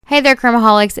Hey there,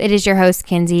 Crimeaholics. It is your host,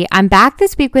 Kinsey. I'm back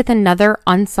this week with another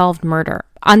unsolved murder.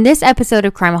 On this episode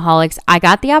of Crimeaholics, I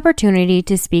got the opportunity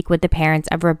to speak with the parents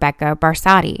of Rebecca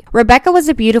Barsati. Rebecca was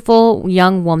a beautiful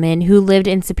young woman who lived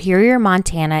in Superior,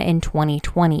 Montana in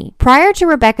 2020. Prior to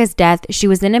Rebecca's death, she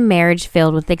was in a marriage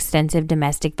filled with extensive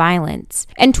domestic violence.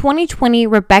 In 2020,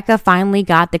 Rebecca finally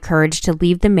got the courage to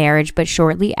leave the marriage, but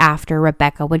shortly after,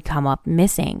 Rebecca would come up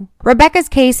missing. Rebecca's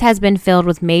case has been filled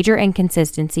with major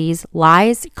inconsistencies,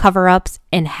 lies, cover-ups,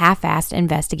 and half-assed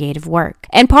investigative work.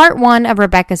 In part one of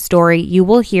Rebecca's story, you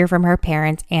will hear from her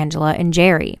parents, Angela and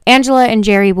Jerry. Angela and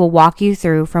Jerry will walk you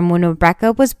through from when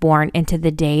Rebecca was born into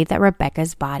the day that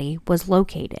Rebecca's body was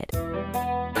located.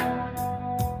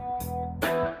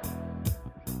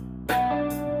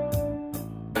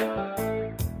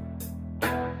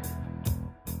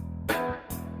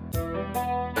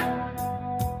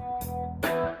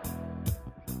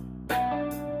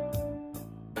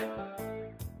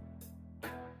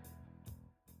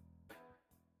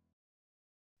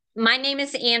 My name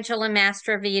is Angela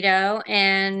Mastrovito,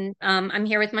 and I'm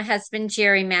here with my husband,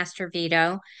 Jerry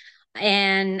Mastrovito.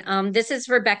 And this is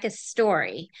Rebecca's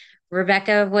story.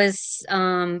 Rebecca was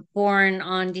born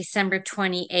on December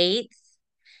 28th,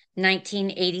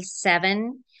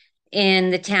 1987, in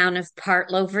the town of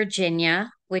Partlow, Virginia,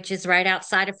 which is right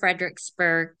outside of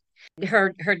Fredericksburg.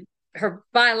 Her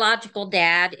biological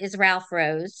dad is Ralph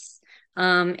Rose,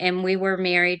 and we were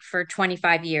married for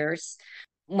 25 years.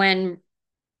 When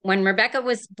when Rebecca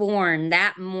was born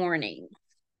that morning,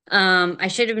 I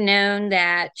should have known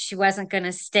that she wasn't going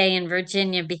to stay in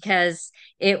Virginia because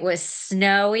it was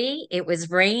snowy, it was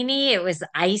rainy, it was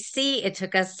icy. It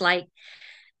took us like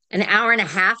an hour and a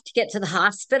half to get to the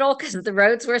hospital because the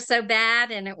roads were so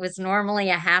bad, and it was normally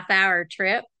a half-hour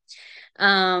trip.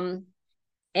 Um,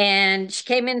 and she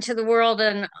came into the world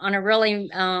on a really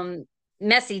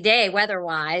messy day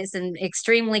weather-wise and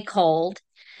extremely cold.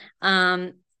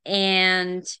 Um,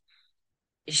 and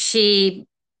she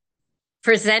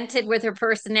presented with her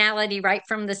personality right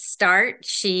from the start.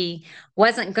 She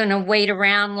wasn't going to wait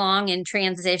around long in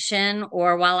transition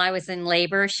or while I was in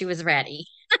labor. She was ready.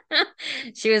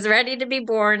 She was ready to be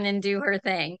born and do her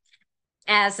thing.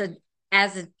 As a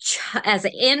as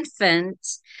an infant,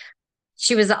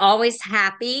 she was always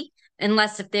happy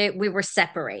unless we were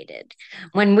separated.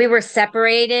 When we were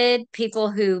separated,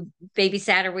 people who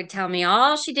babysat her would tell me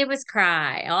all she did was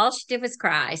cry. All she did was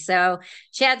cry. So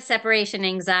she had separation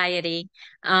anxiety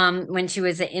when she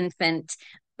was an infant.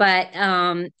 But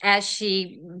as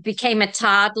she became a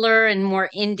toddler and more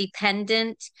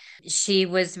independent, she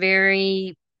was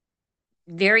very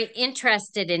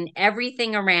interested in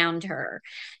everything around her.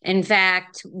 In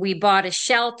fact, we bought a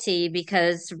Sheltie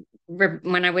because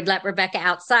when I would let Rebecca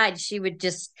outside, she would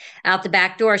just out the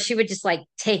back door, she would just like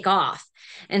take off.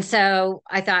 And so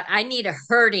I thought I need a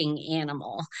herding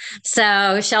animal. So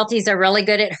Shelties are really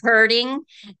good at herding.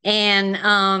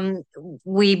 And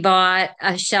we bought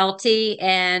a Sheltie,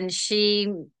 and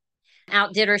she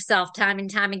outdid herself time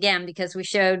and time again because we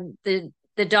showed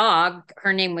the dog,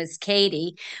 her name was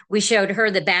Katie, we showed her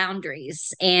the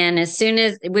boundaries. And as soon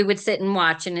as we would sit and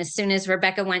watch, and as soon as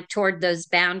Rebecca went toward those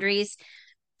boundaries,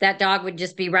 that dog would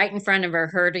just be right in front of her,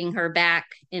 herding her back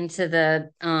into the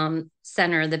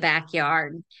center of the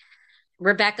backyard.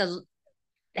 Rebecca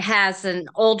has an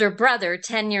older brother,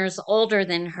 10 years older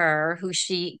than her, who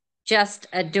she just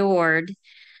adored.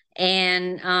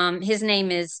 And his name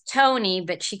is Tony,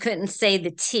 but she couldn't say the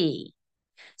T.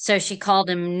 So she called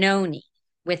him Noni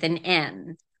with an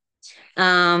N.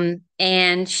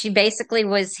 And she basically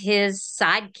was his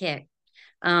sidekick.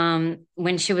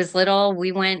 When she was little,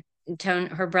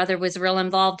 her brother was real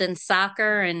involved in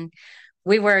soccer, and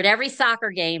we were at every soccer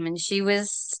game, and she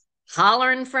was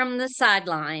hollering from the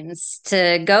sidelines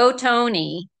to go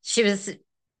Tony. She was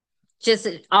just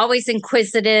always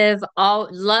inquisitive, all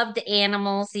loved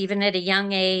animals, even at a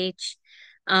young age.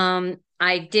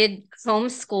 I did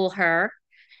homeschool her,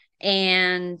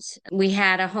 and we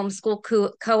had a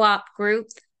homeschool co-op group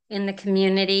in the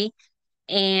community,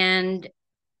 and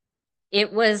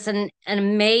it was an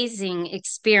amazing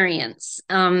experience.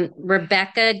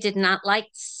 Rebecca did not like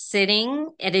sitting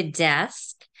at a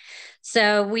desk.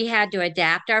 So we had to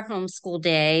adapt our homeschool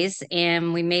days,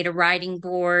 and we made a writing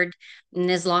board.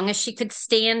 And as long as she could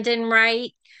stand and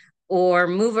write or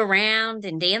move around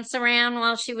and dance around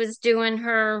while she was doing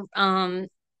her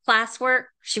classwork,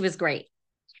 she was great.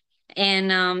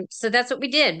 And so that's what we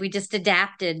did. We just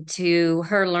adapted to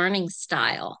her learning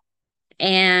style.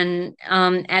 And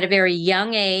at a very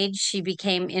young age, she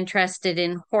became interested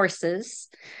in horses.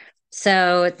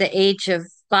 So at the age of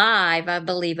 5, I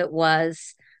believe it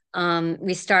was,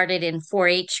 we started in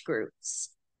 4-H groups.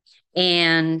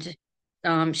 And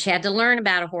she had to learn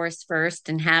about a horse first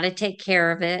and how to take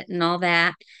care of it and all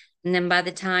that. And then by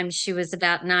the time she was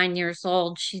about 9 years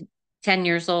old, 10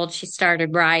 years old, she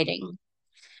started riding.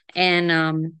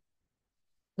 And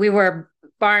we were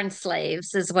barn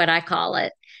slaves, is what I call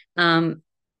it, um,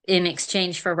 in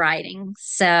exchange for riding.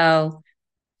 So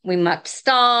we mucked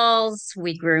stalls,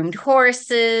 we groomed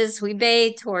horses, we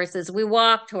bathed horses, we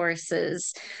walked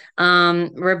horses.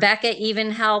 Rebecca even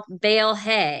helped bale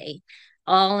hay,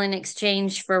 all in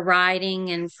exchange for riding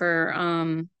and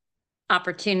for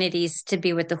opportunities to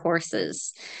be with the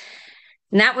horses.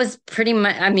 And that was pretty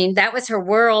much, I mean, that was her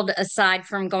world aside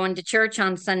from going to church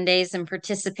on Sundays and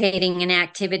participating in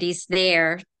activities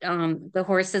there. The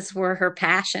horses were her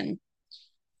passion.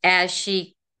 As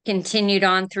she continued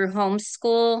on through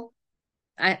homeschool,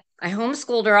 I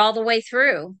homeschooled her all the way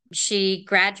through. She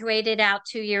graduated out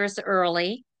 2 years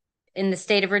early. In the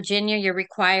state of Virginia, you're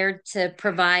required to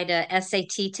provide a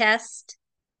SAT test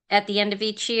at the end of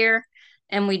each year.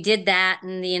 And we did that,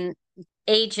 and the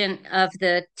agent of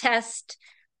the test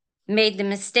made the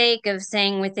mistake of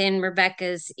saying within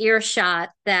Rebecca's earshot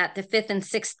that the fifth and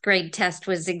sixth grade test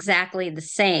was exactly the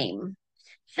same.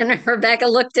 And Rebecca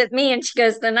looked at me and she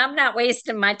goes, then I'm not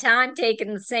wasting my time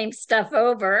taking the same stuff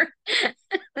over.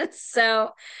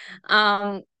 So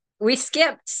um, we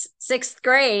skipped sixth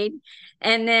grade.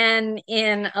 And then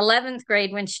in 11th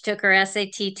grade, when she took her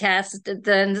SAT test,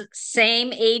 the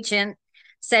same agent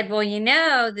said, well,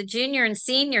 the junior and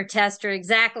senior test are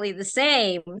exactly the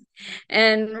same.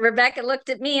 And Rebecca looked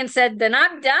at me and said, then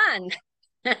I'm done.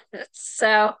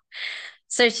 so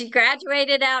so she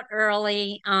graduated out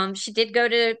early. She did go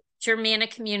to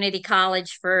Germanna Community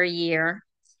College for a year.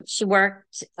 She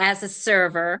worked as a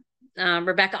server.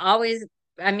 Rebecca always,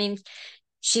 I mean,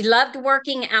 she loved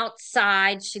working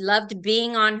outside. She loved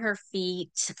being on her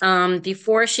feet.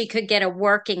 Before she could get a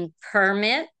working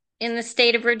permit in the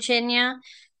state of Virginia,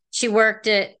 she worked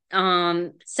at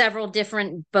several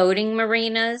different boating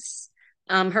marinas.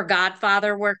 Her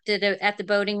godfather worked at the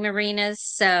boating marinas,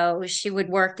 so she would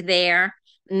work there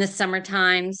in the summer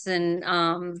times and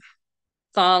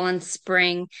fall and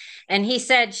spring. And he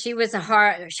said she was a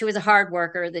hard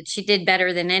worker, that she did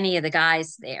better than any of the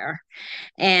guys there.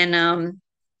 And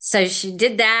so she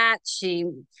did that.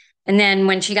 And then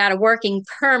when she got a working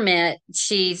permit,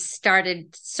 she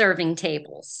started serving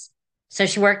tables. So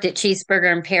she worked at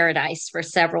Cheeseburger in Paradise for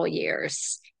several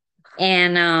years.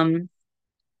 And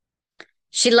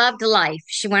she loved life.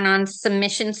 She went on some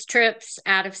missions trips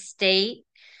out of state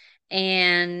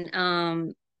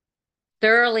and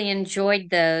thoroughly enjoyed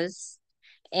those,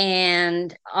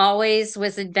 and always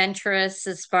was adventurous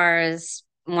as far as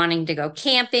wanting to go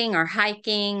camping or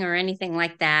hiking or anything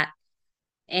like that.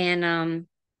 And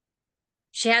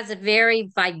she has a very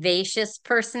vivacious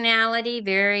personality,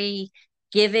 very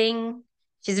giving.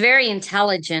 She's very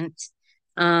intelligent.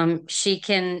 She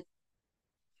can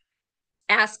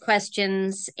ask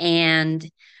questions and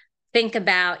think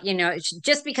about,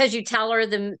 just because you tell her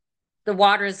the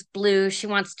water's blue, she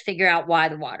wants to figure out why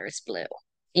the water's blue.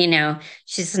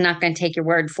 She's not going to take your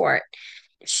word for it.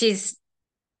 She's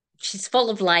she's full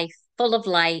of life, full of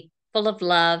light, full of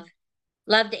love,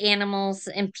 loved animals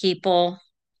and people.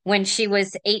 When she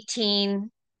was 18,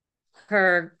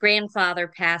 her grandfather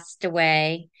passed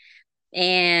away,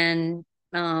 and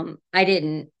I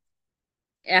didn't.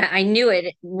 I knew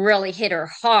it really hit her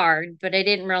hard, but I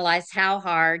didn't realize how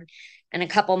hard. And a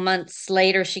couple months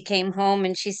later, she came home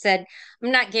and she said,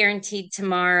 I'm not guaranteed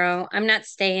tomorrow. I'm not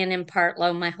staying in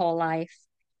Partlow my whole life.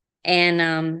 And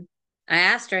I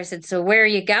asked her, I said, so where are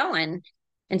you going?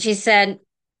 And she said,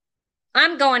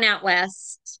 I'm going out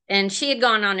west. And she had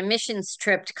gone on a missions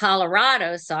trip to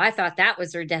Colorado. So I thought that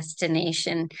was her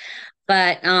destination.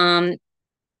 But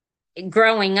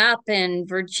growing up in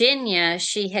Virginia,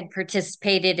 she had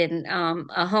participated in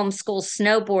a homeschool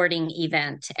snowboarding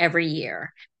event every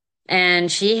year.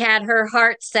 And she had her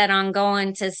heart set on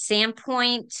going to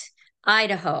Sandpoint,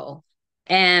 Idaho,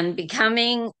 and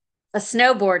becoming a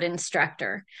snowboard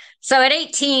instructor. So at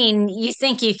 18, you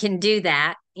think you can do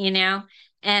that. And,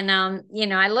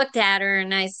 I looked at her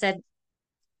and I said,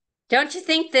 don't you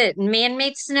think that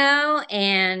man-made snow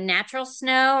and natural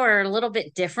snow are a little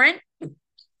bit different?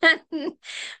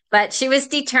 But she was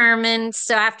determined.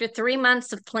 So after 3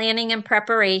 months of planning and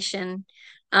preparation,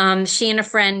 she and a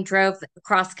friend drove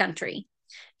across country,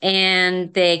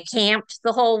 and they camped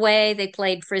the whole way. They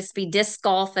played frisbee disc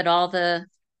golf at all the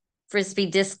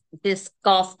frisbee disc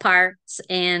golf parks,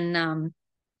 and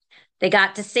they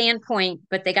got to Sandpoint,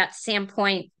 but they got to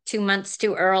Sandpoint 2 months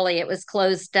too early. It was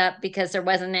closed up because there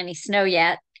wasn't any snow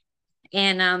yet.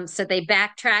 And so they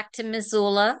backtracked to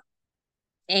Missoula,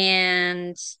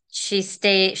 and she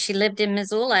lived in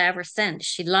Missoula ever since.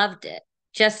 She loved it.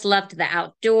 Just loved the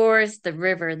outdoors, the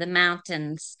river, the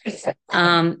mountains.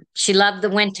 She loved the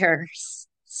winters.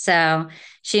 So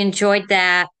she enjoyed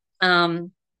that.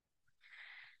 Um,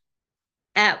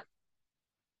 at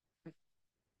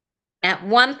at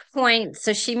one point,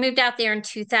 so she moved out there in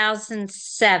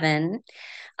 2007.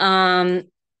 Um,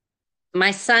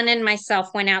 my son and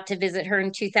myself went out to visit her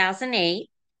in 2008.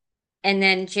 And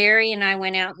then Jerry and I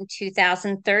went out in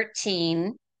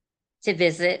 2013 to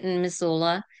visit in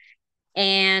Missoula.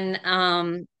 And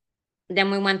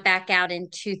then we went back out in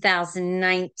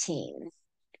 2019.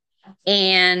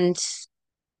 And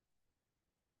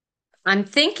I'm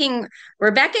thinking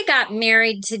Rebecca got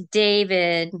married to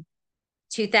David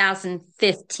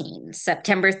 2015,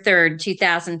 September 3rd,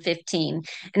 2015.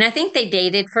 And I think they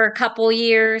dated for a couple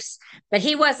years, but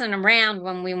he wasn't around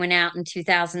when we went out in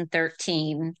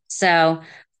 2013. So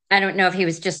I don't know if he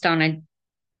was just on a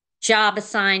job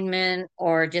assignment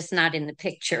or just not in the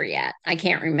picture yet. I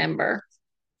can't remember.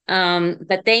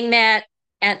 But they met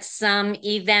at some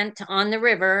event on the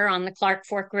river, on the Clark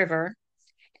Fork River,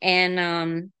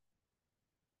 and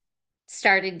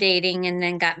started dating and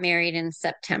then got married in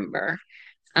September.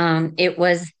 It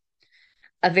was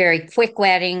a very quick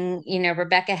wedding. You know,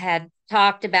 Rebecca had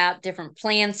talked about different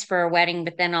plans for a wedding,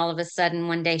 but then all of a sudden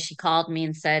one day she called me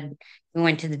and said, we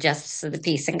went to the Justice of the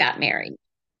Peace and got married.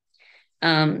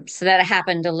 So that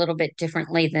happened a little bit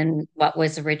differently than what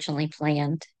was originally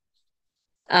planned.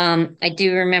 I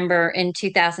do remember in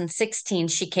 2016,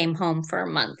 she came home for a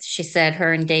month. She said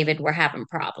her and David were having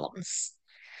problems.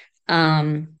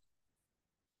 Um,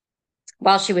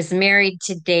 while she was married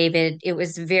to David, it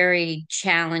was very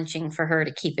challenging for her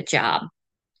to keep a job.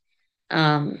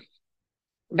 Um,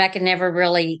 Rebecca never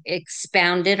really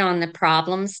expounded on the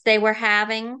problems they were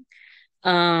having.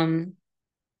 Um,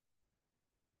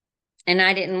 and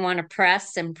I didn't want to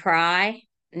press and pry.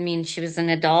 I mean, she was an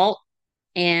adult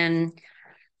and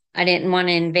I didn't want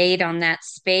to invade on that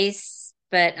space,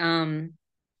 but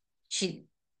she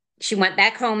she went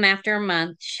back home after a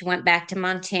month. She went back to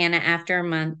Montana after a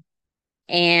month,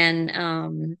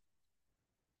 and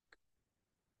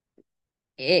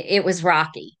it was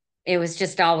rocky. It was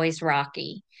just always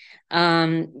rocky.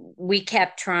 We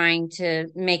kept trying to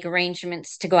make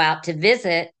arrangements to go out to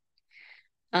visit,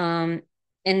 um,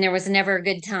 and there was never a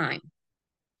good time.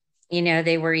 You know,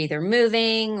 they were either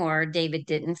moving or David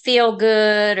didn't feel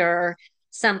good or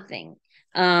something.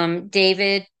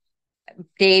 David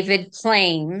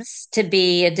claims to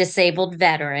be a disabled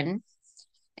veteran.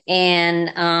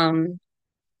 And,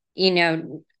 you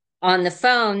know, on the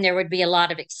phone, there would be a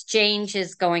lot of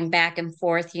exchanges going back and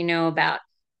forth, you know, about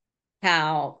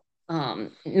how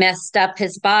messed up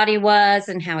his body was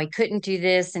and how he couldn't do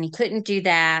this and he couldn't do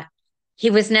that. He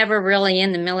was never really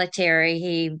in the military.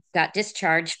 He got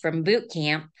discharged from boot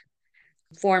camp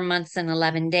 4 months and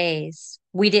 11 days.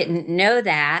 We didn't know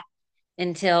that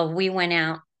until we went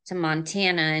out to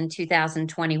Montana in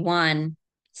 2021.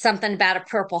 Something about a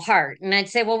Purple Heart. And I'd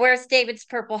say, well, where's David's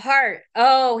Purple Heart?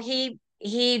 Oh, he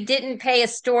didn't pay a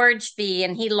storage fee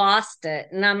and he lost it.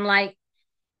 And I'm like,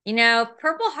 you know,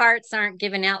 Purple Hearts aren't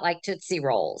given out like Tootsie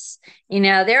Rolls. You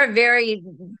know,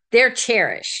 they're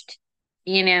cherished.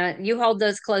 You know, you hold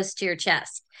those close to your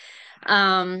chest.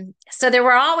 So there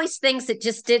were always things that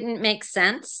just didn't make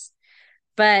sense.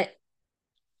 But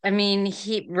I mean,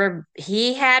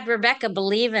 he had Rebecca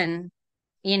believing,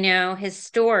 you know, his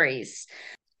stories.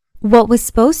 What was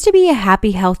supposed to be a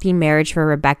happy, healthy marriage for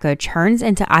Rebecca turns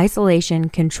into isolation,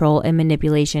 control, and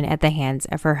manipulation at the hands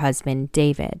of her husband,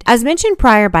 David. As mentioned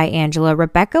prior by Angela,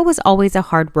 Rebecca was always a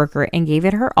hard worker and gave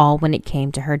it her all when it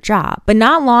came to her job. But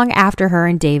not long after her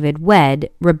and David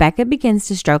wed, Rebecca begins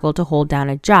to struggle to hold down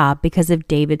a job because of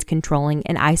David's controlling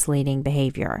and isolating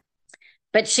behavior.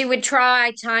 But she would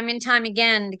try time and time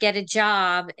again to get a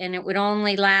job, and it would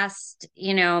only last,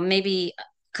 you know, maybe a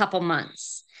couple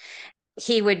months.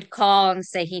 He would call and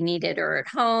say he needed her at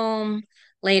home.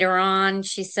 Later on,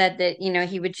 she said that, you know,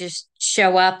 he would just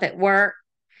show up at work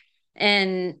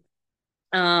and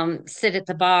sit at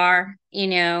the bar, you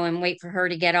know, and wait for her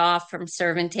to get off from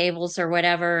serving tables or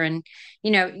whatever. And,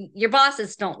 you know, your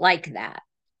bosses don't like that.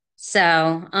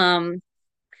 So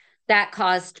that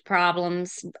caused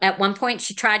problems. At one point,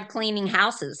 she tried cleaning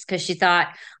houses because she thought,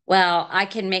 well, I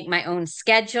can make my own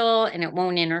schedule and it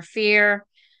won't interfere.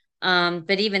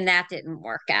 But even that didn't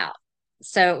work out.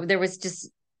 So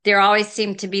there always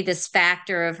seemed to be this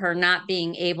factor of her not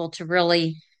being able to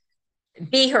really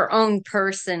be her own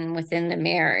person within the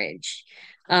marriage.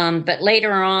 But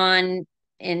later on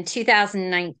in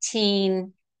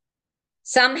 2019,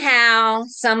 Somehow,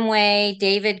 some way,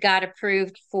 David got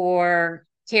approved for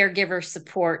caregiver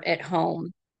support at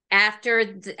home.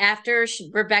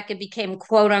 Rebecca became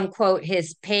quote unquote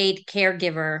his paid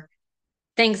caregiver,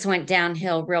 things went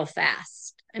downhill real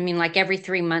fast. I mean, like every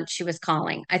 3 months she was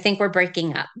calling. I think we're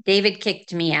breaking up. David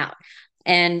kicked me out.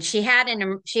 And she had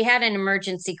an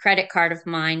emergency credit card of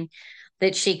mine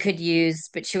that she could use,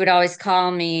 but she would always call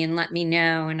me and let me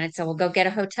know. And I'd say, well, go get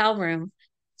a hotel room.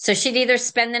 So she'd either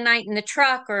spend the night in the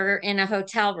truck or in a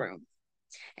hotel room.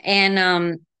 And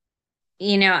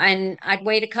and I'd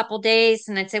wait a couple days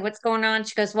and I'd say, what's going on?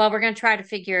 She goes, well, we're going to try to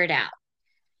figure it out.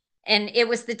 And it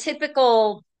was the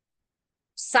typical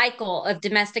cycle of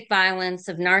domestic violence,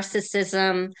 of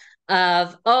narcissism,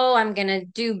 of, oh, I'm going to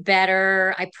do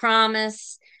better. I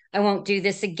promise I won't do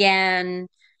this again,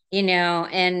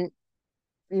 and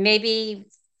maybe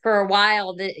for a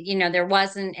while that, there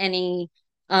wasn't any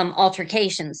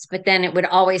altercations, but then it would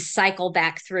always cycle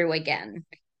back through again.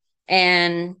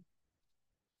 And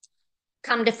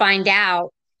come to find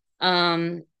out,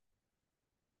 um,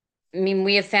 I mean,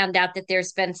 we have found out that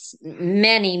there's been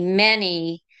many,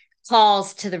 many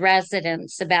calls to the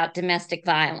residents about domestic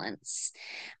violence.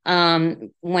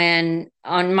 When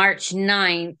on March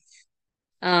 9th,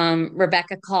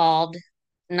 Rebecca called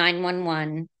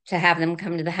 911 to have them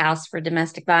come to the house for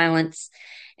domestic violence.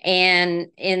 And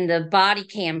in the body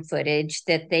cam footage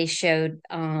that they showed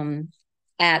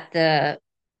at the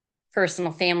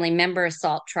personal family member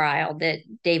assault trial that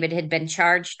David had been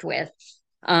charged with,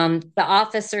 the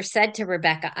officer said to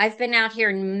Rebecca, I've been out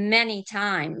here many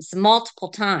times, multiple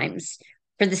times,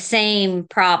 for the same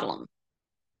problem,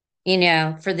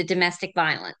 for the domestic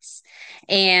violence.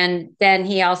 And then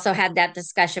he also had that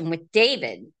discussion with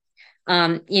David.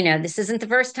 This isn't the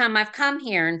first time I've come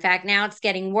here. In fact, now it's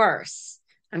getting worse.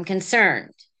 I'm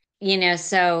concerned.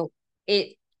 So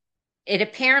it it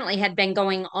apparently had been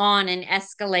going on and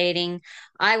escalating.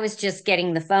 I was just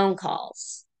getting the phone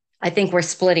calls. I think we're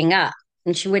splitting up.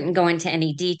 And she wouldn't go into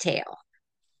any detail.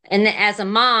 And as a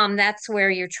mom, that's where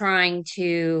you're trying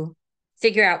to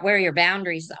figure out where your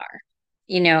boundaries are.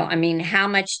 I mean, how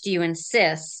much do you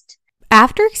insist?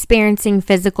 After experiencing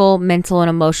physical, mental, and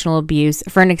emotional abuse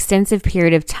for an extensive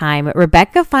period of time,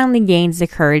 Rebecca finally gains the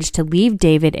courage to leave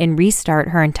David and restart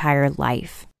her entire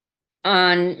life.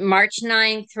 On March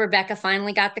 9th, Rebecca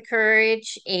finally got the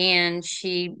courage and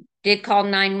she did call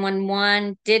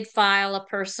 911, did file a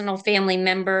personal family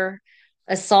member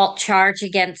assault charge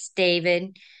against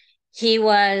David. He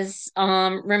was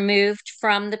removed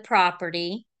from the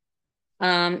property.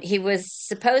 He was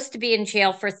supposed to be in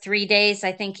jail for 3 days.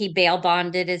 I think he bail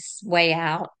bonded his way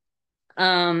out,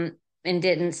 and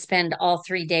didn't spend all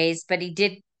 3 days, but he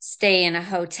did stay in a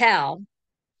hotel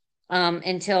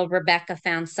until Rebecca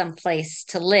found some place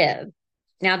to live.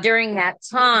 Now, during that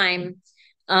time,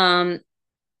 um,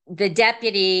 the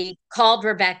deputy called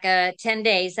Rebecca 10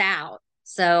 days out.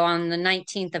 So on the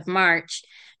 19th of March,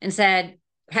 and said,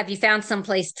 have you found some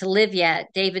place to live yet?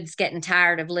 David's getting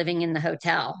tired of living in the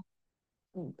hotel.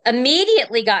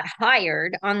 Immediately got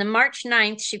hired. On the March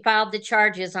 9th, she filed the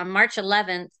charges. On March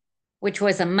 11th, which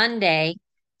was a Monday,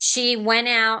 she went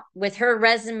out with her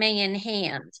resume in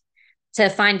hand to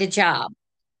find a job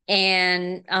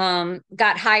and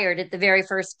got hired at the very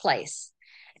first place.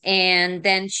 And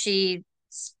then she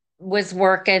was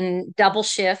working double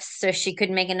shifts so she could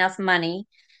make enough money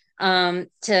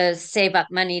to save up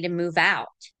money to move out.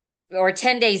 Or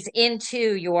 10 days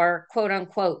into your quote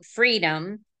unquote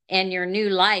freedom and your new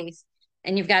life,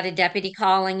 and you've got a deputy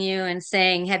calling you and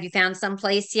saying, have you found some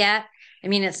place yet? I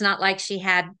mean, it's not like she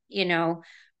had,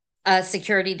 a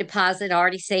security deposit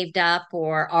already saved up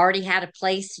or already had a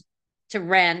place to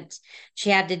rent.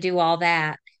 She had to do all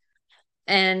that.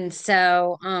 And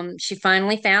so she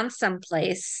finally found some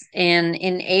place. And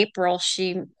in April,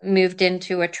 she moved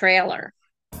into a trailer.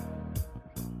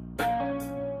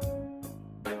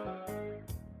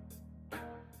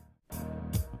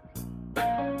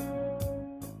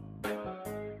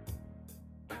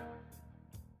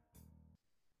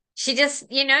 She just,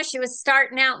 she was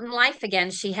starting out in life again.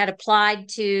 She had applied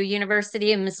to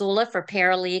University of Missoula for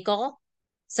paralegal.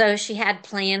 So she had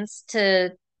plans to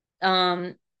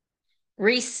um,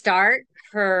 restart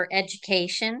her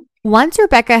education. Once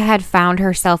Rebecca had found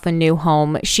herself a new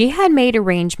home, she had made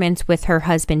arrangements with her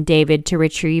husband David to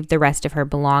retrieve the rest of her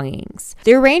belongings.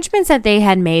 The arrangements that they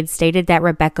had made stated that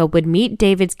Rebecca would meet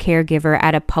David's caregiver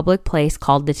at a public place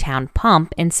called the Town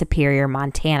Pump in Superior,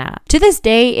 Montana. To this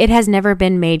day, it has never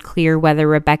been made clear whether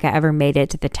Rebecca ever made it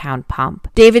to the Town Pump.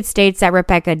 David states that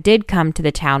Rebecca did come to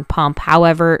the Town Pump,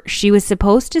 however, she was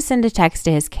supposed to send a text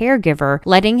to his caregiver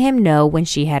letting him know when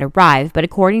she had arrived, but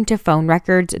according to phone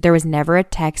records, there was never a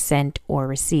text sent or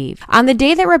received. On the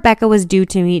day that Rebecca was due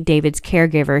to meet David's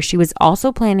caregiver, she was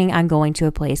also planning on going to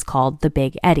a place called the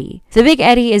Big Eddy. The Big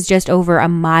Eddy is just over a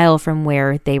mile from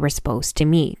where they were supposed to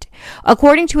meet.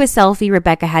 According to a selfie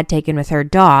Rebecca had taken with her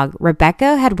dog,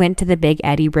 Rebecca had went to the Big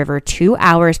Eddy River 2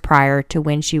 hours prior to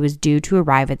when she was due to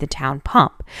arrive at the Town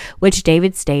Pump, which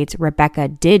David states Rebecca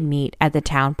did meet at the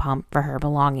Town Pump for her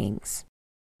belongings.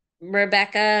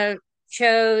 Rebecca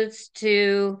chose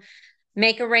to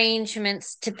make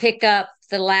arrangements to pick up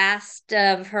the last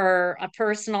of her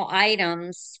personal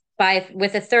items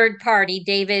with a third party,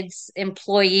 David's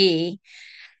employee,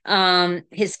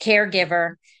 his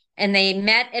caregiver, and they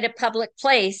met at a public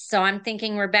place. So I'm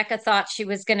thinking Rebecca thought she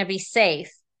was going to be safe.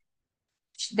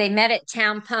 They met at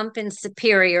Town Pump in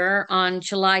Superior on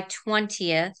July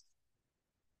 20th.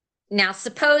 Now,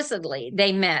 supposedly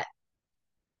they met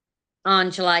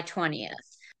on July 20th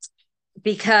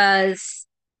because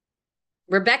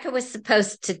Rebecca was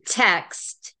supposed to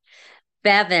text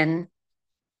Bevan,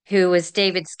 who was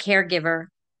David's caregiver,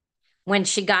 when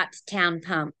she got to Town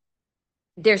Pump.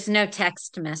 There's no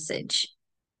text message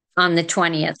on the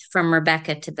 20th from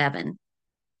Rebecca to Bevan.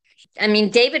 I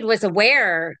mean, David was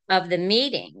aware of the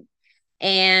meeting,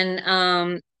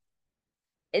 and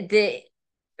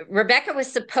Rebecca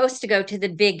was supposed to go to the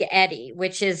Big Eddy,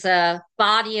 which is a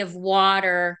body of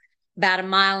water about 1.5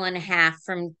 miles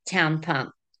from Town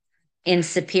Pump in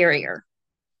Superior.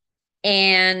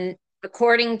 And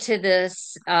according to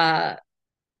this, the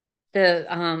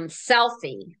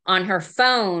selfie on her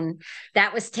phone,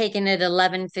 that was taken at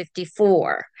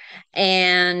 11:54,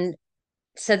 and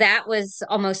so that was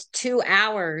almost 2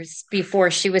 hours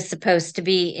before she was supposed to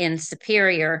be in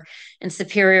Superior, and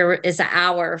Superior is an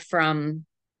hour from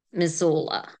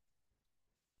Missoula.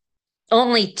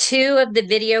 Only 2 of the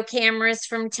video cameras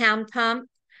from Town Pump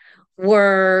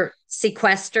were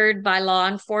sequestered by law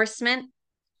enforcement,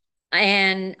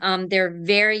 and they're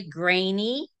very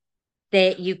grainy,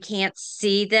 that you can't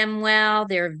see them well.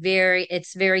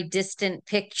 It's very distant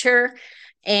picture.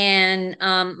 And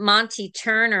Monty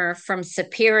Turner from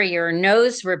Superior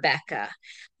knows Rebecca,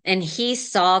 and he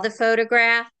saw the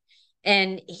photograph,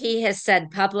 and he has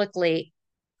said publicly,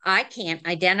 I can't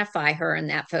identify her in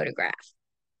that photograph.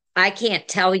 I can't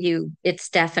tell you it's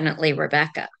definitely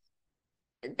Rebecca.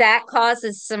 That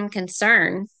causes some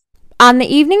concern. On the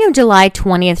evening of July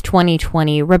 20th,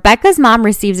 2020, Rebecca's mom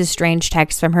receives a strange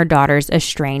text from her daughter's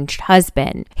estranged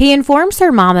husband. He informs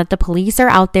her mom that the police are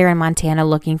out there in Montana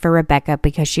looking for Rebecca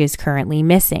because she is currently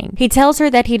missing. He tells her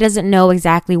that he doesn't know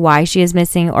exactly why she is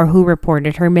missing or who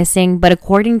reported her missing, but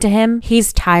according to him,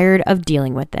 he's tired of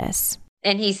dealing with this.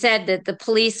 And he said that the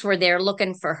police were there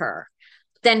looking for her.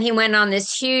 Then he went on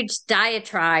this huge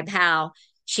diatribe how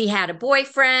she had a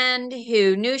boyfriend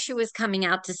who knew she was coming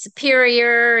out to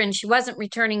Superior and she wasn't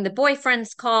returning the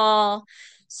boyfriend's call.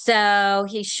 So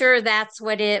he's sure that's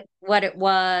what it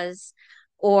was.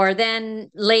 Or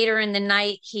then later in the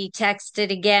night, he texted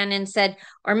again and said,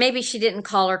 or maybe she didn't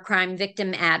call her crime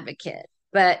victim advocate.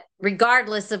 But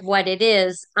regardless of what it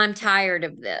is, I'm tired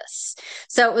of this.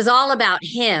 So it was all about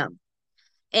him.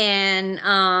 And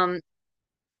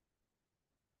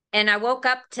I woke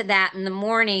up to that in the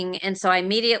morning. And so I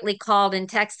immediately called and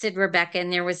texted Rebecca,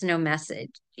 and there was no message,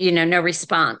 no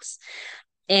response.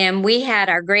 And we had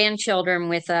our grandchildren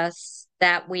with us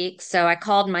that week. So I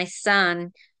called my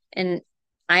son and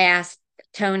I asked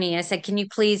Tony, I said, can you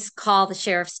please call the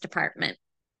sheriff's department?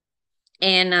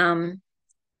 And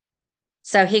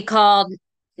so he called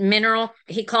Missoula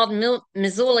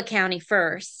County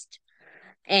first.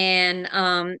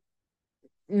 And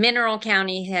Mineral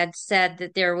County had said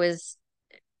that there was,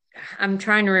 I'm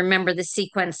trying to remember the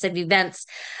sequence of events,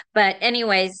 but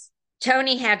anyways,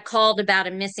 Tony had called about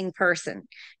a missing person.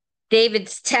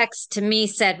 David's text to me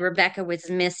said Rebecca was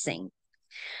missing.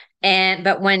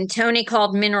 But when Tony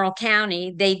called Mineral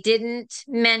County, they didn't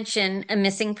mention a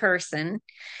missing person.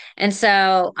 And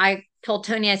so I told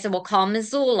Tony, I said, well, call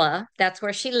Missoula. That's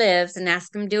where she lives, and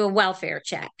ask them to do a welfare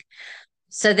check.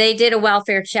 So they did a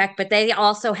welfare check, but they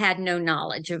also had no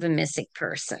knowledge of a missing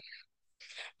person.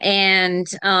 And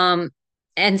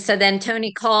so then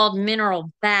Tony called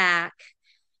Mineral back,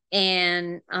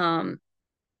 and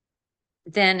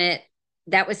then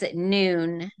that was at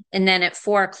noon. And then at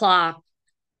 4 o'clock,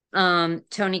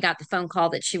 Tony got the phone call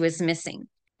that she was missing.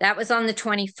 That was on the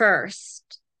 21st.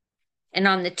 And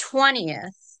on the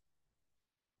 20th,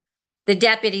 the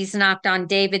deputies knocked on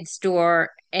David's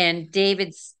door, and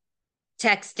David's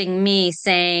texting me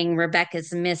saying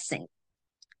Rebecca's missing.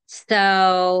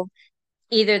 So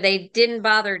either they didn't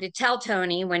bother to tell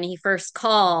Tony when he first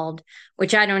called,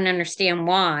 which I don't understand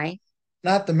why.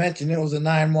 Not to mention it was a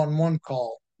 911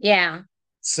 call Yeah.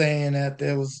 saying that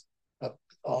there was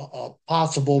a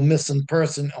possible missing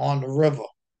person on the river,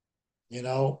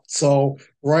 So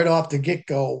right off the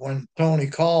get-go, when Tony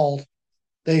called,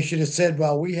 they should have said,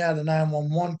 well, we had a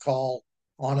 911 call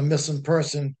on a missing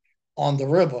person on the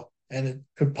river, and it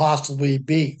could possibly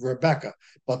be Rebecca,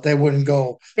 but they wouldn't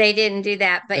go. They didn't do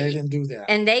that, but They didn't do that.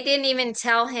 And they didn't even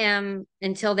tell him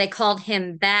until they called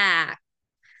him back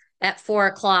at 4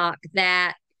 o'clock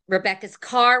that Rebecca's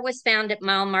car was found at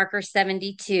mile marker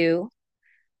 72,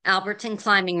 Alberton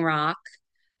Climbing Rock,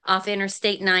 off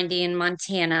Interstate 90 in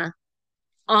Montana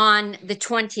on the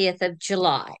 20th of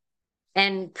July.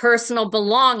 And personal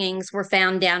belongings were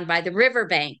found down by the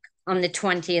riverbank on the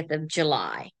 20th of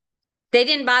July. They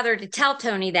didn't bother to tell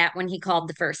Tony that when he called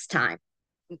the first time.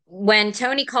 When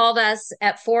Tony called us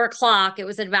at 4 o'clock, it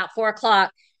was at about 4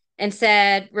 o'clock, and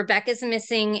said, Rebecca's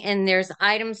missing and there's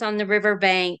items on the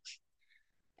riverbank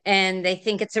and they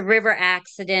think it's a river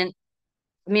accident.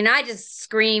 I mean, I just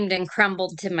screamed and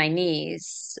crumbled to my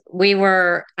knees. We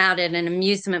were out at an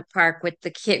amusement park with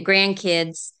the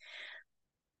grandkids.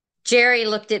 Jerry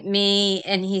looked at me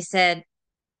and he said,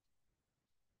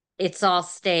 it's all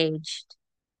staged.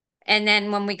 And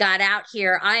then when we got out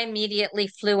here, I immediately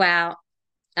flew out.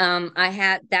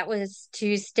 That was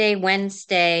Tuesday,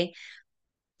 Wednesday,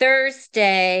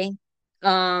 Thursday.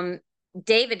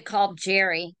 David called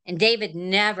Jerry, and David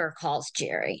never calls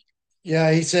Jerry.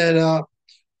 Yeah, he said,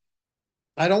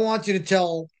 I don't want you to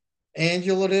tell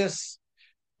Angela this,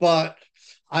 but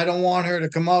I don't want her to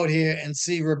come out here and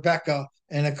see Rebecca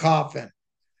in a coffin.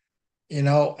 And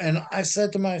I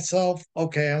said to myself,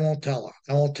 okay, I won't tell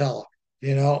her. I won't tell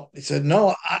her. He said,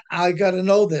 no, I got to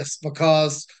know this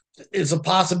because it's a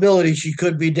possibility she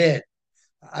could be dead.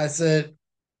 I said,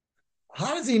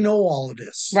 how does he know all of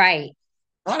this? Right.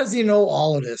 How does he know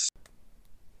all of this?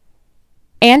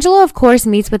 Angela, of course,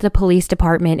 meets with the police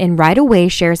department and right away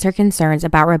shares her concerns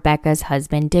about Rebecca's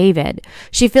husband, David.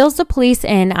 She fills the police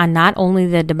in on not only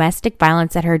the domestic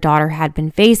violence that her daughter had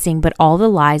been facing, but all the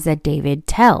lies that David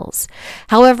tells.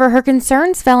 However, her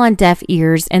concerns fell on deaf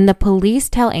ears, and the police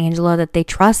tell Angela that they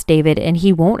trust David and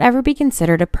he won't ever be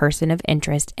considered a person of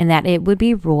interest and that it would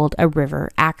be ruled a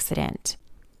river accident.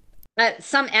 At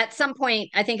some point,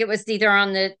 I think it was either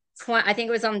on the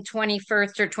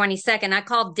 21st or 22nd, I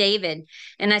called David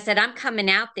and I said, I'm coming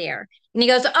out there. And he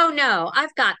goes, oh no,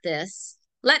 I've got this.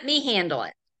 Let me handle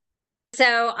it.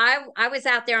 So I was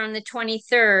out there on the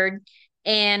 23rd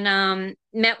and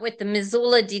met with the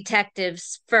Missoula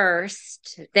detectives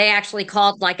first. They actually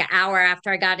called like an hour after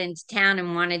I got into town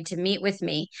and wanted to meet with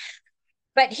me.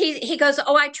 But he goes,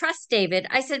 oh, I trust David.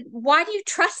 I said, why do you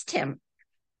trust him?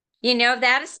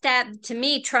 That is that to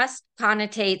me, trust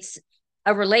connotates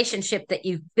a relationship that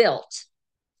you've built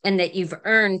and that you've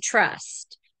earned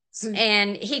trust.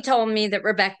 And he told me that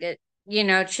Rebecca,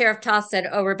 Sheriff Toss said,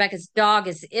 oh, Rebecca's dog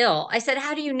is ill. I said,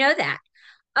 how do you know that?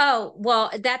 Oh,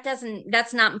 well,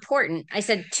 that's not important. I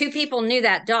said, two people knew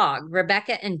that dog,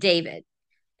 Rebecca and David.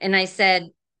 And I said,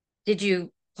 did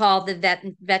you call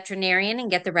the veterinarian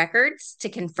and get the records to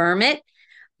confirm it?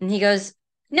 And he goes,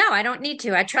 no, I don't need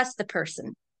to. I trust the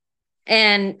person.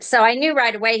 And so I knew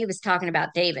right away he was talking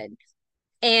about David.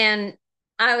 And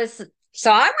I went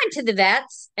to the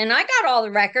vets and I got all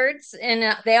the records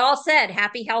and they all said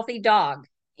happy, healthy dog,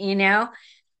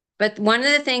 But one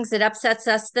of the things that upsets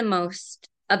us the most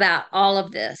about all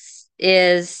of this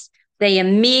is they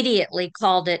immediately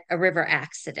called it a river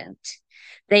accident.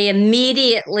 They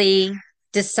immediately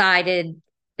decided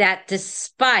that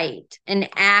despite an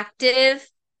active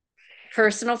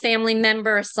personal family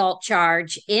member assault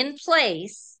charge in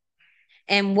place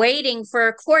and waiting for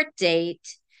a court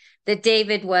date, that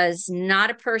David was not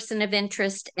a person of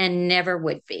interest and never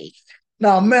would be.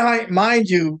 Now, mind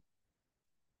you,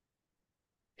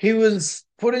 he was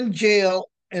put in jail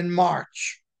in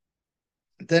March.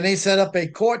 Then they set up a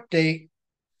court date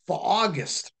for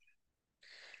August.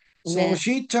 So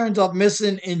she turns up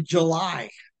missing in July.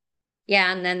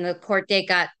 Yeah, and then the court date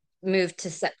got moved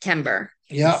to September.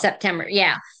 Yeah. September,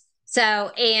 yeah. So,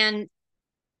 and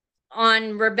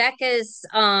on Rebecca's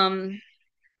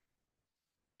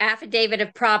affidavit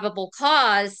of probable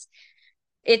cause,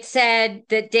 it said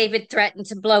that David threatened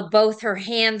to blow both her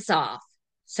hands off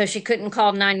so she couldn't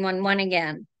call 911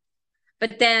 again.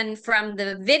 But then from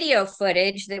the video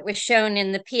footage that was shown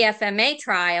in the PFMA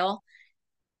trial,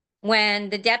 when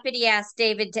the deputy asked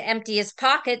David to empty his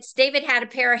pockets, David had a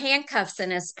pair of handcuffs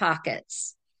in his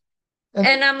pockets.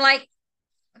 And I'm like,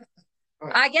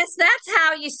 I guess that's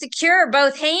how you secure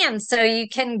both hands, so you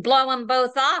can blow them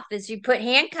both off as you put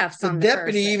handcuffs on the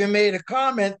deputy person. even made a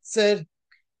comment, said,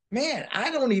 man,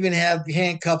 I don't even have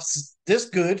handcuffs this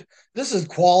good. This is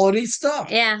quality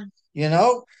stuff. Yeah. You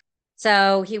know?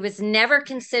 So he was never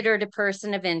considered a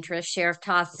person of interest. Sheriff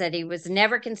Toth said he was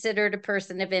never considered a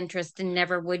person of interest and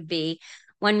never would be.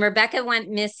 When Rebecca went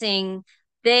missing,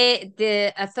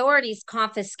 the authorities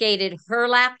confiscated her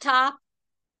laptop,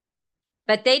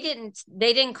 but they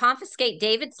didn't confiscate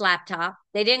David's laptop.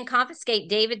 They didn't confiscate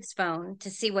David's phone to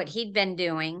see what he'd been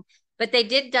doing, but they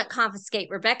did confiscate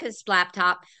Rebecca's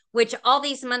laptop, which all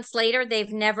these months later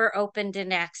they've never opened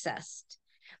and accessed.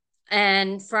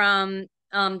 And from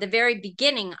the very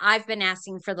beginning, I've been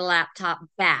asking for the laptop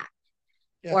back,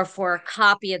 or for a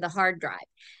copy of the hard drive.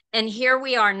 And here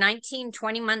we are 19,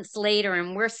 20 months later,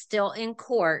 and we're still in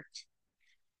court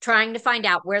trying to find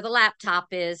out where the laptop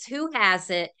is, who has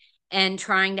it, and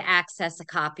trying to access a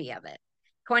copy of it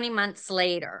 20 months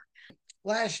later.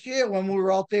 Last year, when we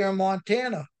were out there in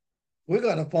Montana, we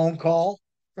got a phone call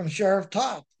from Sheriff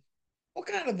Todd. What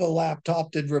kind of a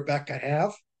laptop did Rebecca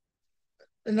have?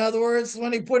 In other words,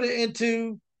 when he put it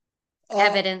into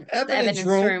evidence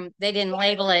room, they didn't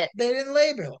label it. They didn't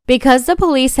label it. Because the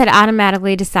police had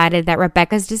automatically decided that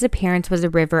Rebecca's disappearance was a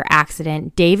river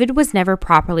accident, David was never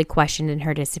properly questioned in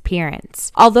her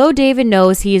disappearance. Although David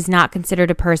knows he is not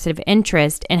considered a person of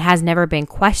interest and has never been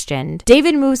questioned,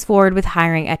 David moves forward with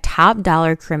hiring a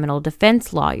top-dollar criminal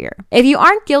defense lawyer. If you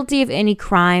aren't guilty of any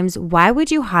crimes, why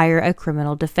would you hire a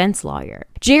criminal defense lawyer?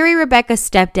 Jerry, Rebecca's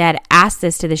stepdad, asked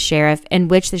this to the sheriff, in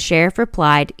which the sheriff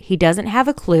replied he doesn't have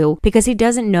a clue because he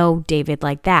doesn't know David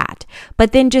like that.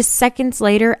 But then just seconds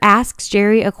later asks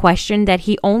Jerry a question that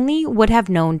he only would have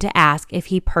known to ask if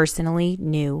he personally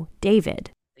knew David.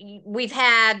 We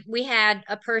had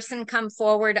a person come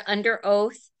forward under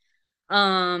oath,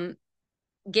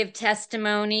 give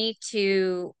testimony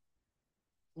to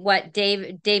what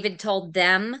David told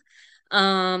them,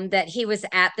 that he was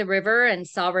at the river and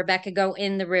saw Rebecca go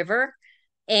in the river.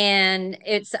 And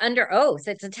it's under oath.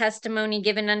 It's a testimony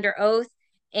given under oath.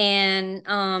 And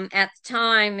at the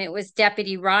time, it was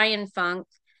Deputy Ryan Funk.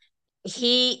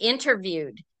 He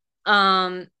interviewed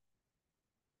Ivy,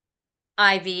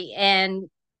 and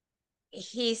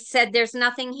he said, there's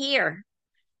nothing here.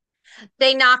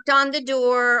 They knocked on the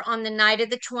door on the night of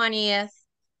the 20th,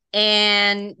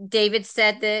 and David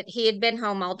said that he had been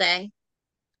home all day.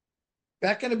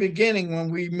 Back in the beginning,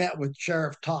 when we met with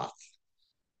Sheriff Toth,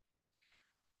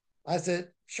 I said,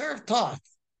 Sheriff Toth,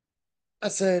 I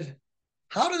said,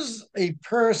 how does a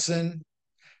person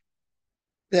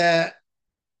that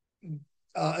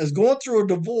is going through a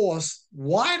divorce,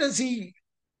 why does he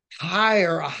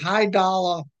hire a high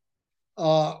dollar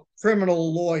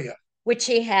criminal lawyer? Which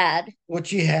he had.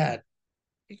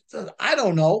 He said, I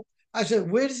don't know. I said,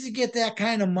 where does he get that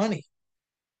kind of money?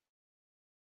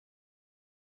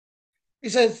 He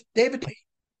says, David,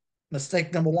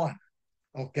 mistake number one.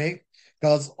 Okay.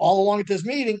 Because all along at this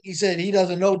meeting, he said he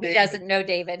doesn't know David. He doesn't know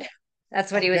David. That's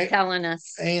what he was telling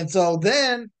us. And so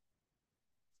then,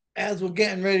 as we're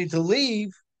getting ready to leave,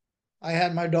 I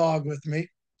had my dog with me.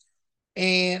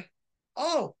 And,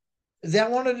 oh, is that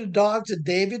one of the dogs that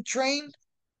David trained?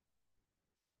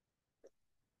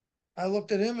 I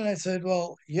looked at him and I said,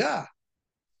 well, yeah.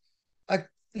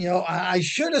 I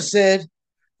should have said,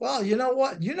 well, you know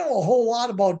what? You know a whole lot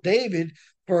about David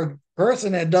for a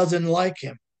person that doesn't like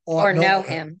him or know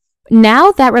him.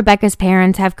 Now that Rebecca's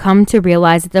parents have come to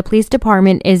realize that the police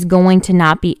department is going to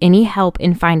not be any help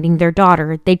in finding their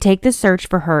daughter, they take the search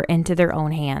for her into their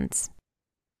own hands.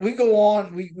 We go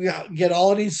on, we get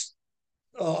all of these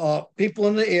people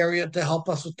in the area to help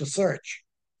us with the search.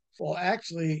 Well,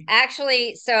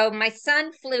 actually, so my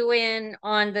son flew in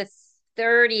on the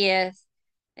 30th,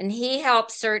 and he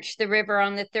helped search the river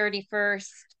on the 31st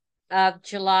of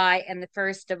July and the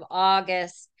 1st of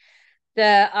August.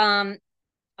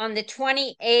 On the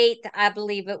 28th, I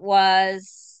believe it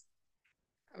was,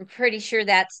 I'm pretty sure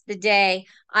that's the day,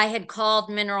 I had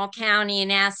called Mineral County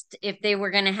and asked if they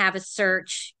were going to have a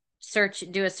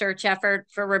do a search effort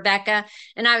for Rebecca.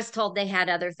 And I was told they had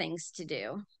other things to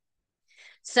do.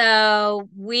 So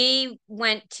we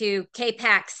went to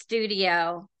K-Pac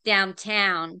Studio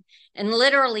downtown and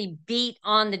literally beat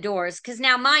on the doors. Because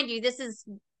now, mind you,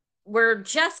 we're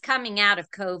just coming out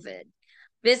of COVID.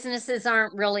 Businesses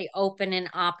aren't really open and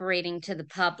operating to the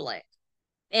public.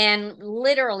 And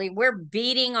literally, we're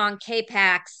beating on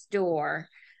KPAC's door,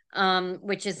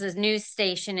 which is a news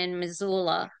station in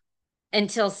Missoula,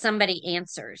 until somebody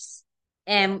answers.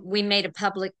 And we made a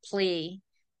public plea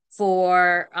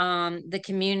for the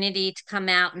community to come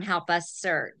out and help us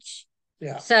search.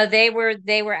 Yeah. So they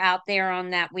were out there on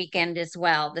that weekend as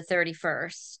well, the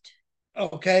 31st.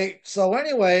 Okay. So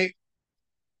anyway,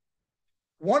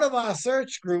 one of our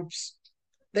search groups,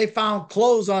 they found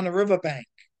clothes on the riverbank.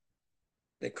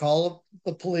 They call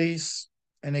the police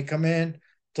and they come in,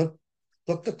 took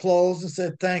the clothes and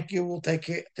said, "Thank you. We'll take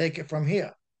it from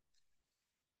here."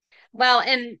 Well,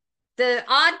 and the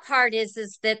odd part is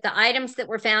that the items that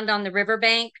were found on the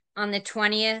riverbank on the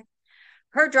 20th,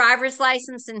 her driver's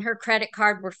license and her credit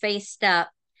card were faced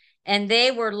up, and they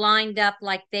were lined up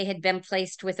like they had been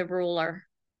placed with a ruler.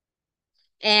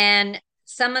 And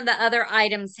some of the other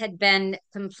items had been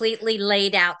completely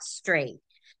laid out straight.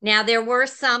 Now, there were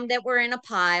some that were in a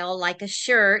pile, like a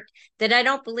shirt that I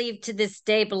don't believe to this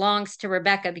day belongs to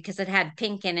Rebecca because it had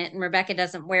pink in it, and Rebecca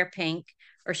doesn't wear pink,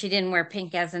 or she didn't wear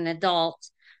pink as an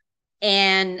adult.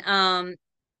 And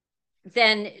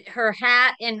then her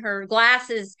hat and her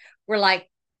glasses were like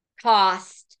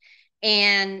tossed,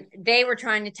 and they were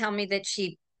trying to tell me that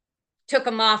she took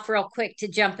them off real quick to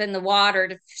jump in the water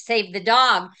to save the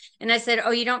dog. And I said, "Oh,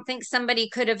 you don't think somebody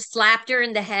could have slapped her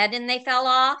in the head and they fell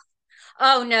off?"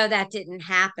 "Oh, no, that didn't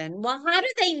happen." Well, how do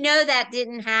they know that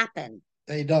didn't happen?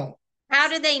 They don't. How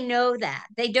do they know that?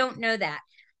 They don't know that.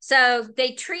 So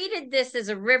they treated this as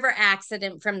a river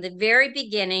accident from the very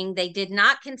beginning. They did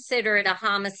not consider it a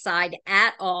homicide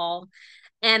at all.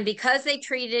 And because they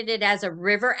treated it as a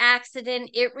river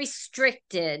accident, it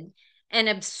restricted and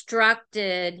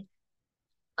obstructed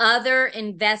other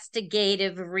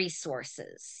investigative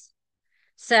resources.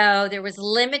 So there was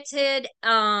limited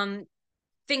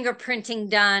fingerprinting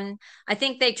done. I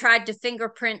think they tried to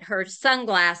fingerprint her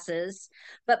sunglasses,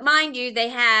 but mind you, they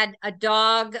had a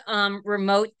dog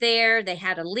remote there. They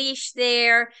had a leash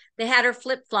there. They had her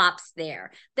flip-flops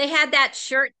there. They had that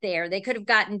shirt there. They could have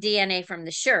gotten DNA from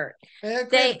the shirt. They had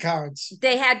credit cards.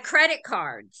 They had credit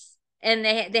cards. And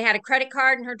they had a credit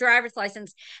card and her driver's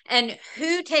license. And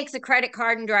who takes a credit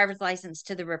card and driver's license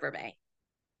to the riverbank?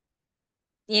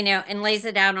 And lays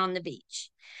it out on the beach.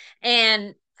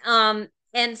 And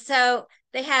so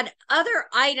they had other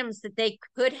items that they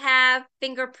could have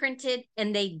fingerprinted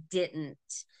and they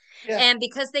didn't. Yeah. And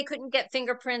because they couldn't get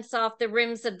fingerprints off the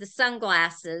rims of the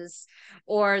sunglasses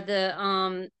or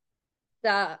the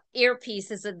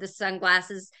earpieces of the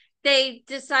sunglasses, they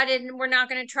decided we're not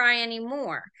going to try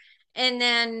anymore. And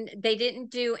then they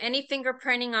didn't do any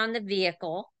fingerprinting on the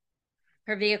vehicle.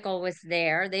 Her vehicle was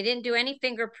there. They didn't do any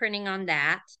fingerprinting on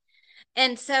that.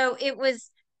 And so it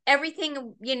was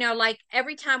everything, like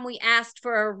every time we asked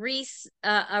for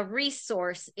a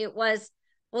resource, it was,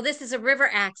 well, this is a river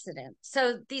accident.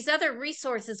 So these other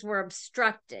resources were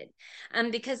obstructed.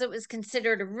 Because it was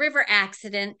considered a river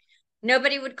accident,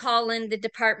 nobody would call in the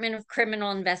Department of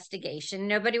Criminal Investigation.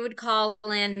 Nobody would call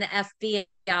in the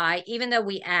FBI, even though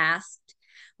we asked.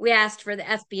 We asked for the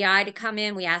FBI to come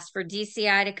in. We asked for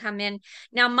DCI to come in.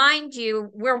 Now, mind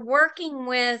you, we're working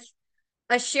with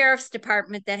a sheriff's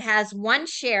department that has one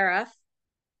sheriff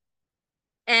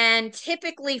and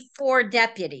typically 4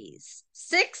 deputies,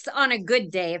 6 on a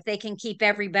good day if they can keep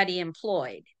everybody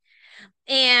employed.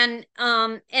 And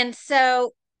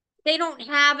so they don't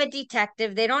have a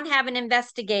detective, they don't have an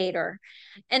investigator.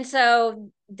 And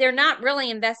so they're not really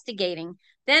investigating.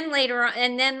 Then later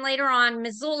on,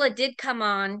 Missoula did come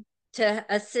on to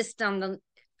assist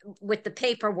with the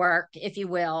paperwork, if you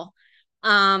will.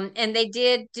 And they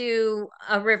did do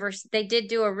a river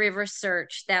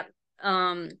search, that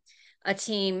a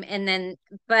team,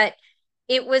 but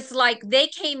it was like they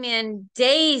came in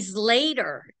days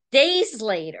later,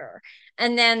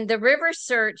 and then the river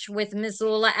search with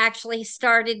Missoula actually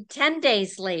started 10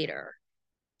 days later.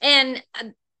 And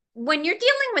when you're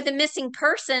dealing with a missing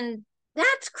person,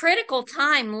 that's critical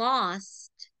time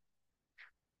lost.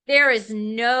 There is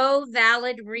no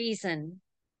valid reason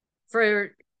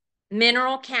for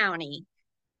Mineral County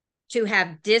to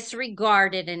have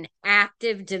disregarded an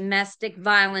active domestic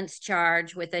violence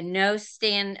charge with a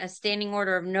standing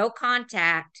order of no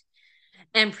contact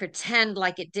and pretend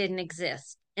like it didn't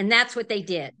exist. And that's what they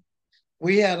did.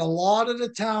 We had a lot of the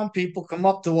town people come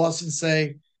up to us and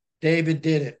say, "David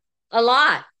did it." A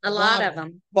lot of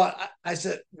them. But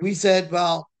we said,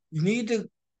 well, you need to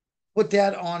put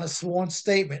that on a sworn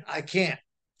statement. I can't.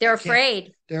 They're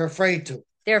afraid. They're afraid to.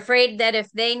 They're afraid that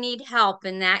if they need help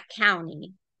in that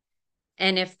county,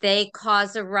 and if they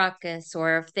cause a ruckus,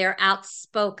 or if they're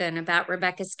outspoken about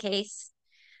Rebecca's case,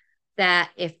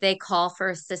 that if they call for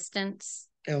assistance,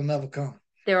 It'll never come.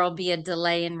 there will be a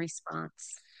delay in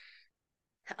response.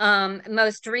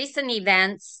 Most recent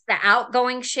events, the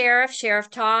outgoing sheriff, Sheriff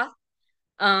Toth,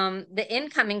 the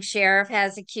incoming sheriff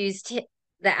has accused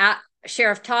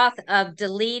Sheriff Toth of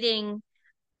deleting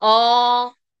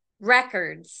all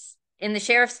records in the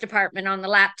sheriff's department on the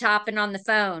laptop and on the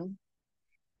phone.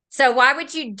 So why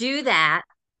would you do that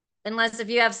unless if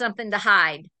you have something to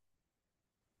hide?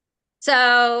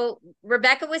 So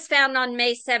Rebecca was found on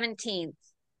May 17th.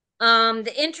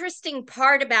 The interesting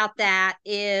part about that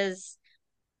is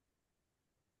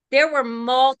there were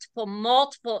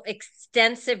multiple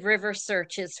extensive river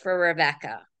searches for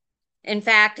Rebecca. In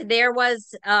fact, there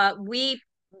was,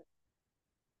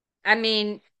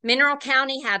 Mineral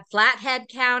County had Flathead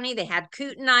County, they had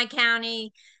Kootenai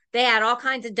County, they had all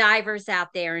kinds of divers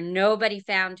out there and nobody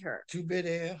found her. Two Bear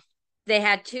Air. They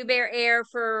had Two Bear Air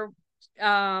for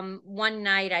one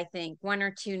night, I think, 1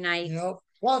 or 2 nights.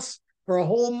 Plus for a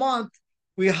whole month,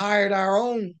 we hired our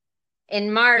own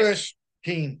in March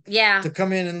team to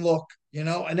come in and look,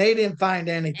 and they didn't find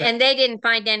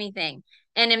anything.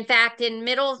 And in fact, in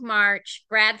middle of March,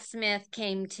 Brad Smith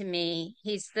came to me.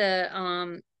 He's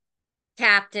the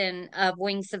captain of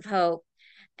Wings of Hope.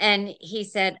 And he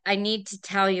said, I need to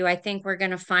tell you, I think we're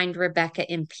going to find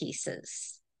Rebecca in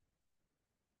pieces.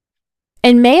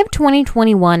 In May of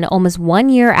 2021, almost 1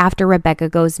 year after Rebecca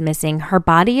goes missing, her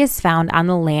body is found on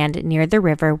the land near the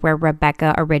river where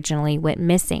Rebecca originally went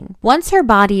missing. Once her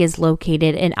body is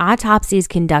located, an autopsy is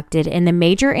conducted, and the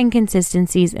major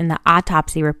inconsistencies in the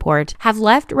autopsy report have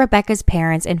left Rebecca's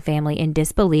parents and family in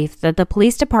disbelief that the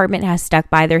police department has stuck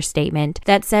by their statement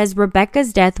that says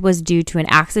Rebecca's death was due to an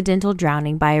accidental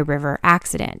drowning by a river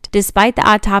accident, despite the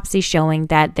autopsy showing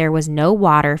that there was no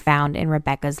water found in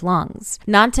Rebecca's lungs.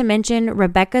 Not to mention,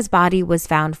 Rebecca's body was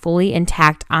found fully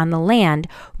intact on the land,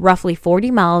 roughly 40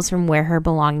 miles from where her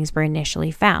belongings were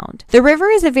initially found. The river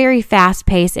is a very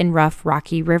fast-paced and rough,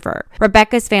 rocky river.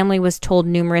 Rebecca's family was told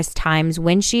numerous times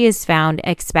when she is found,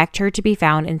 expect her to be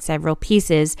found in several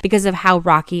pieces because of how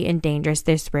rocky and dangerous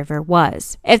this river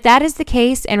was. If that is the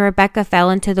case, and Rebecca fell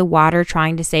into the water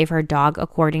trying to save her dog,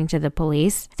 according to the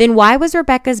police, then why was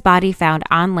Rebecca's body found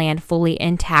on land fully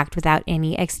intact without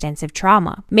any extensive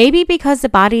trauma? Maybe because the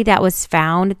body that was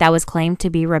found that was claimed to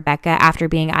be Rebecca after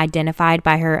being identified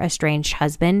by her estranged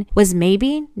husband was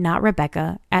maybe not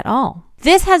Rebecca at all.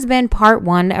 This has been part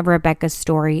 1 of Rebecca's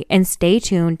story, and stay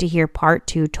tuned to hear part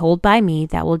 2 told by me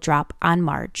that will drop on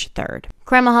March 3rd.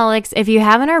 Crimeaholics, if you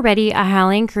haven't already, I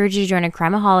highly encourage you to join a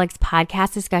Crimeaholics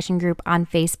podcast discussion group on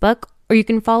Facebook, or you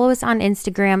can follow us on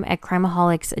Instagram at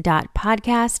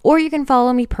crimeaholics.podcast, or you can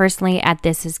follow me personally at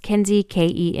thisiskenzi,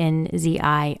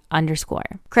 KENZI_.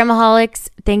 Crimeaholics,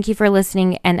 thank you for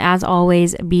listening, and as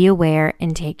always, be aware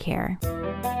and take care.